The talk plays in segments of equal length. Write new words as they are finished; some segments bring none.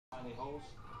Any holes?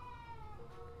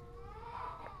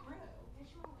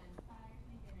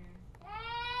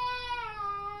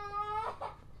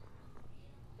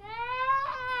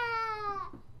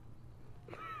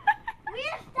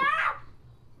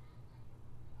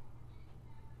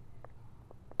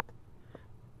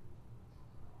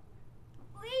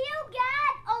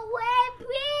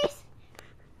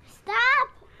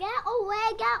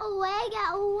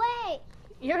 Get away!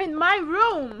 You're in my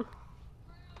room!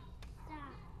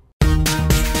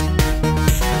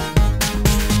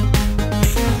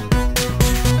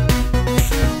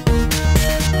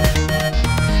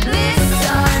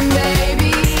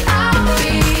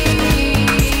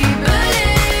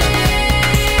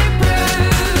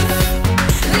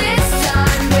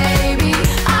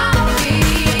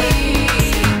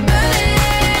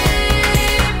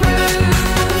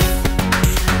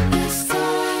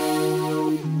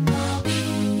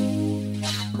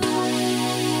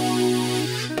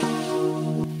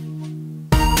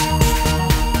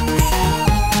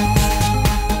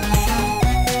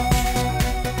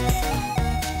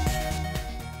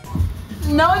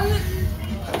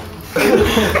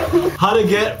 How to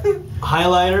get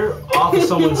highlighter off of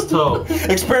someone's toe.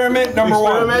 Experiment number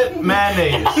one. Experiment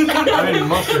mayonnaise. I mean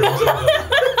mustard.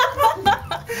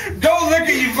 Don't lick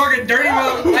it, you fucking dirty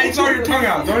mother. I saw your tongue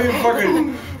out. Don't even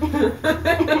fucking.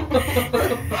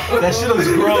 That shit looks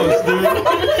gross, dude.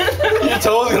 Your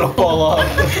toe's gonna fall off.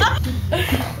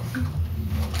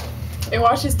 It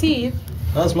washes teeth.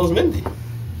 That smells minty.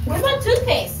 What about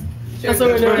toothpaste? That's what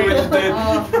we're doing.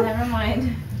 Oh, never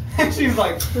mind. She's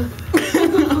like.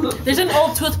 There's an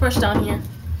old toothbrush down here.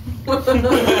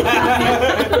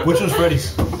 Which one's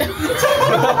Freddy's? That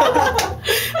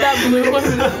blue one.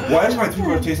 Why does my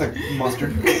toothbrush taste like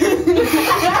mustard?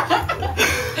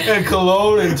 And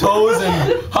cologne and toes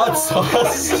and hot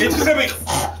sauce. It's just gonna be.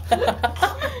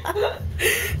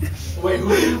 Wait,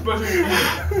 who's toothbrushing your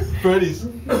teeth? Freddy's.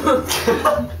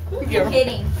 You're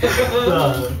kidding. I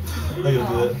gotta do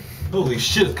that. Holy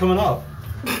shit, it's coming off.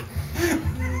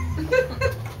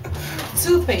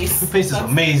 Toothpaste. Toothpaste is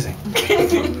amazing.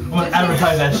 I'm gonna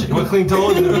advertise that shit. You want clean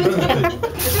toes?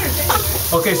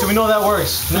 Okay, so we know that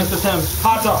works. Next attempt.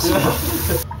 Hot sauce.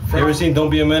 You ever seen Don't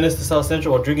Be a Menace to South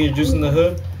Central while drinking your juice in the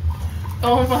hood?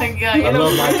 Oh my god. I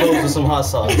love my toes with some hot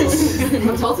sauce.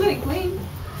 My toes pretty clean.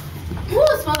 Ooh,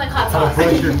 it smells like hot How to sauce.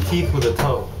 brush your teeth with a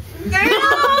toe. No, Let me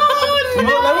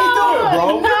do it, bro.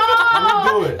 No. Let me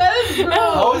do it. That is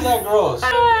gross. How is that gross? Oh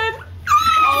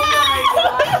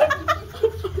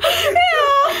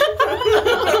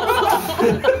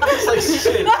It's like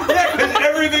shit. Yeah, because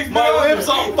everything's My lips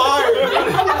on fire.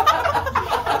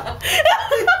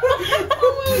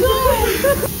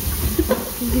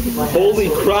 Holy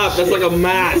crap, that's like a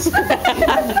mask. What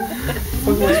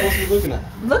am I supposed to be looking at?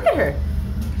 Look at her.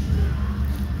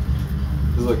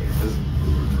 Just look.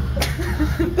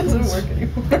 Doesn't work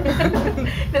anymore.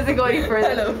 Doesn't go any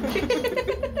further.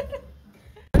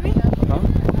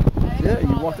 Yeah,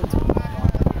 you walked into it.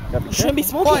 Shouldn't be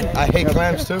smoking. I hate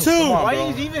clams too. Two. Why are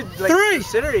you even like,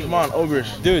 considering? Come on, ogres.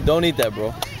 Dude, don't eat that,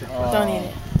 bro. Don't eat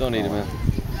it. Don't eat it, man.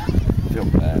 I feel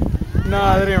bad.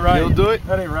 Nah, that ain't right. You'll do it?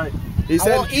 That ain't right. He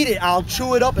said, I won't eat it. I'll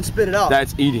chew it up and spit it out.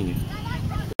 that's eating it.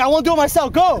 I won't do it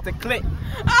myself. Go. The clip.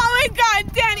 Oh my god,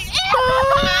 Danny!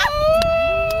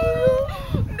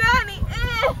 Danny!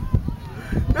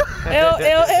 Ew, ew,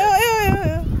 ew, ew,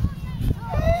 ew.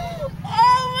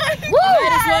 Oh my god!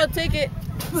 Might as well take it.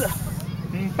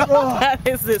 That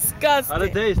is disgusting. How'd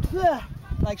it taste?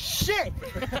 Like shit.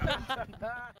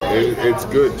 It's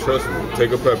good, trust me.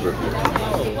 Take a pepper.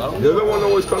 You're the one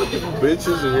always calling people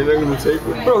bitches and you're not gonna take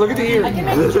them. Bro, look at the ear.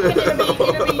 So you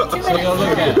gotta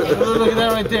look at it. Look at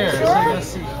that right there. So you gotta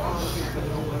see.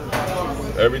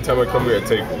 Every time I come here, I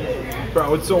take them.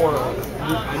 Bro, it's so I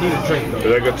need a drink though. It's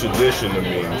like a tradition to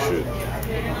me and shit.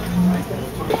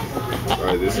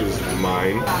 Alright, this is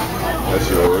mine. That's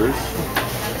yours.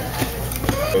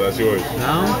 Oh, that's yours.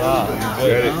 Now?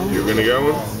 Get it? You're gonna get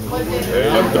one? Hey,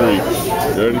 I'm three.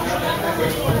 Ready?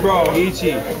 Bro,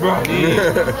 Ichi. Bro,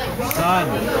 Son.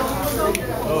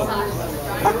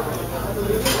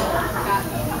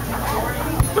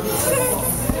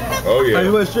 Oh yeah. I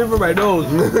went straight for my nose.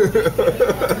 Look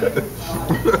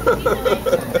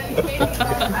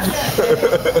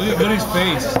at his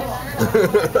face.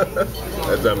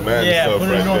 That's that man stuff put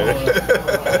it right normal.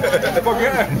 Fuck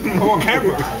yeah. I'm on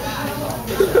camera.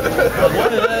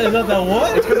 What? Is that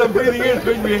what? It's because I'm breathing in. It's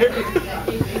making me hit.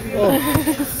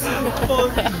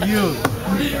 Fuck you.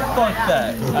 Fuck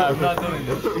that. I'm not doing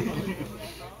this.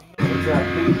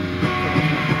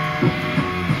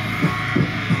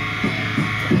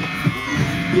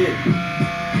 Yeah.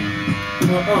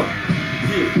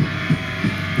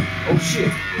 Yeah. Oh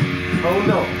shit. Oh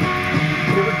no.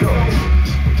 Here we go.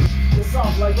 It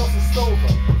sounds like us and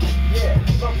Stover. Yeah,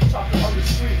 love the chocolate on the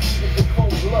street with the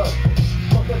cold blood.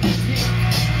 Fuck up the deep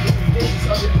with the days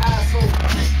of your asshole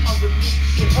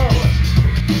underneath your earth.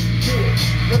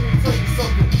 Yeah, let me tell you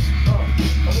something.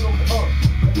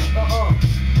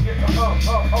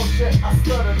 Oh shit, I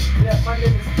stuttered. Yeah, my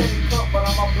name is Kenny Crump, but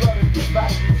I'm a blooded. Your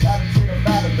battle, you try to take a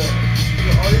battle there.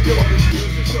 All you do is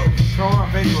introduce yourself. Throw it on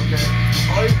Facebook, man.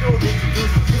 All you do is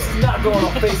introduce yourself. This is not going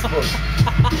on Facebook.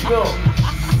 No.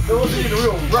 It wasn't even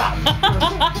real rap.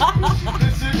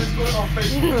 This shit is going on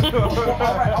Facebook.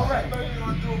 Alright. What are you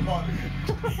gonna do about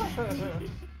it?